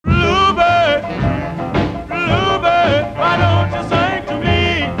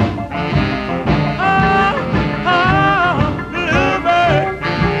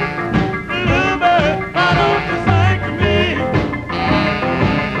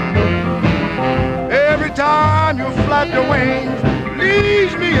flap your wings,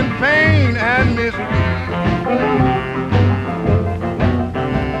 leaves me in pain and misery.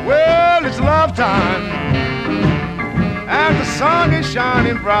 Well, it's love time, and the sun is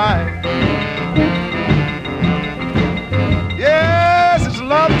shining bright. Yes, it's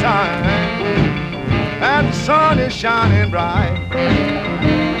love time, and the sun is shining bright.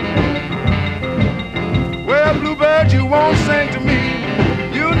 Well, bluebird, you won't sing to me.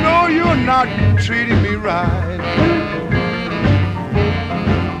 You know you're not treating me right.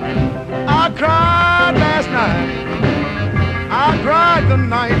 I cried last night, I cried the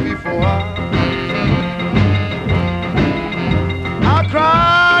night before. I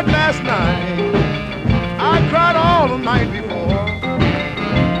cried last night, I cried all the night before.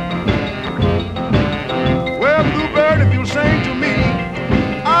 Well, bluebird, if you'll sing to me,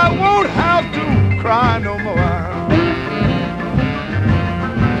 I won't have to cry no more.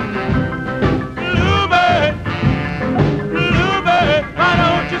 Bluebird, bluebird, why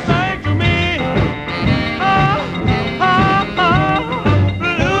don't you sing to me? Oh, oh, oh,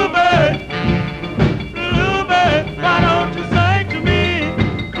 bluebird, bluebird, why don't you sing to me?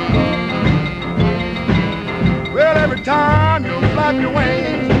 Well, every time you flap your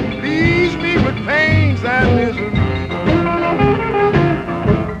wings, leaves me with pains and misery.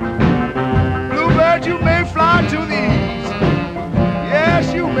 Bluebird, you may fly to the east,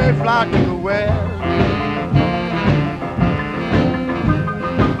 yes, you may fly to the west.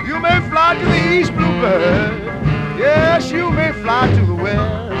 You may fly to the east, bluebird, yes, you may fly to the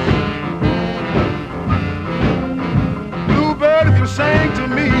west. Bluebird, if you sing to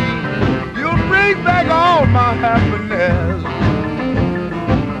me, you'll bring back all my happiness.